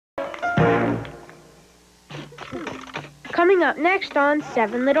Coming up next on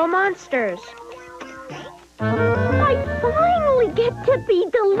Seven Little Monsters. I finally get to be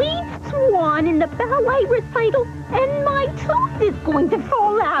the lead swan in the ballet recital, and my tooth is going to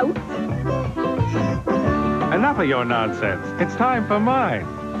fall out. Enough of your nonsense. It's time for mine.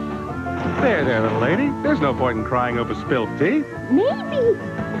 There, little lady. There's no point in crying over spilled tea. Maybe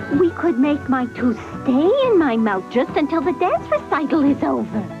we could make my tooth stay in my mouth just until the dance recital is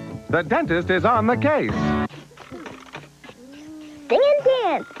over. The dentist is on the case. Sing and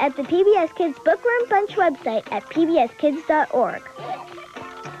dance at the PBS Kids Bookworm Bunch website at pbskids.org.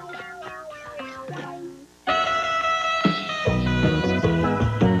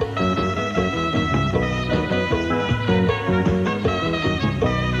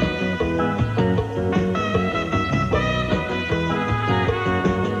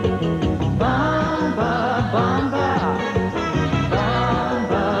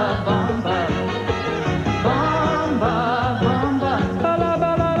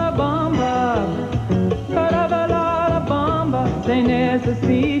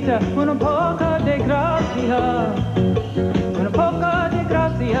 Necesita una poca de gracia,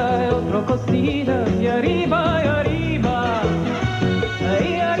 e otra cosita, y arriba, y arriba,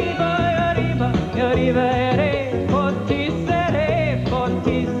 y arriba, y arriba, y arriba, por ti seré, por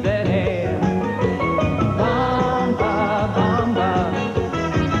ti seré. Bamba, bamba,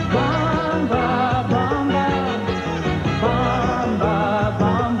 bamba, bamba, bamba,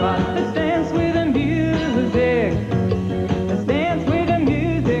 bamba. Let's dance with the music. Let's dance with the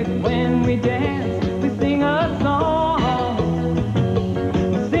music. When we dance, we sing a song.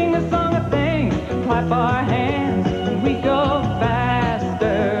 We sing a song of thanks, clap our hands, and we go faster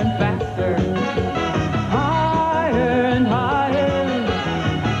and faster, higher and higher,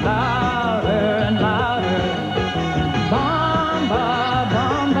 louder and louder. Bamba,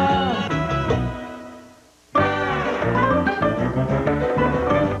 bamba.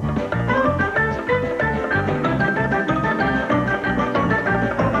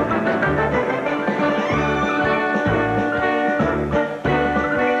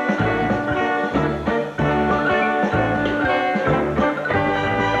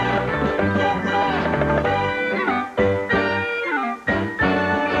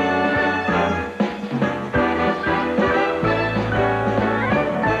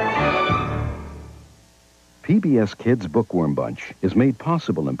 PBS Kids Bookworm Bunch is made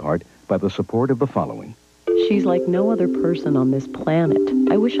possible in part by the support of the following. She's like no other person on this planet.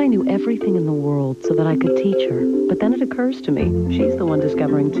 I wish I knew everything in the world so that I could teach her. But then it occurs to me, she's the one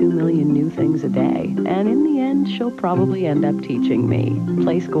discovering 2 million new things a day. And in the end, she'll probably end up teaching me.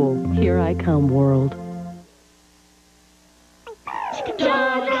 Play school. Here I come, world.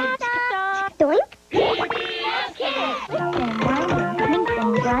 Doink.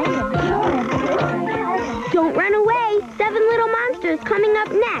 Don't run away. Seven Little Monsters coming up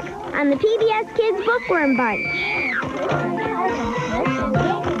next on the PBS Kids Bookworm Bunch.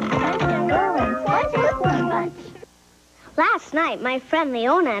 Last night, my friend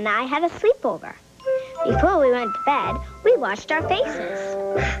Leona and I had a sleepover. Before we went to bed, we washed our faces.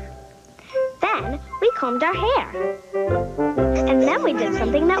 Then, we combed our hair. And then we did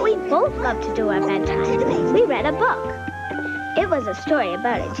something that we both love to do at bedtime. We read a book. It was a story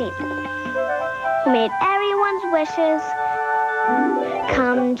about a genie who made everyone's wishes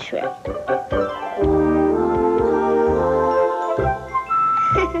come true.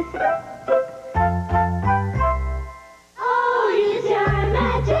 Oh, use your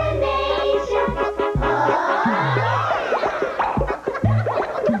imagination.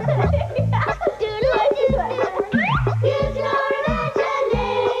 Use your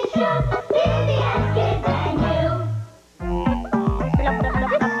imagination. PBS Kids and you.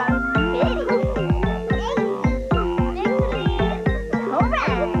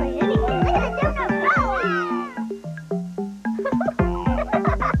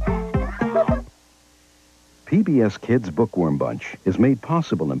 PBS Kids Bookworm Bunch is made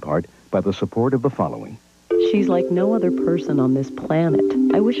possible in part by the support of the following. She's like no other person on this planet.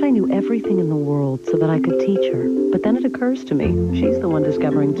 I wish I knew everything in the world so that I could teach her. But then it occurs to me, she's the one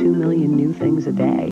discovering 2 million new things a day.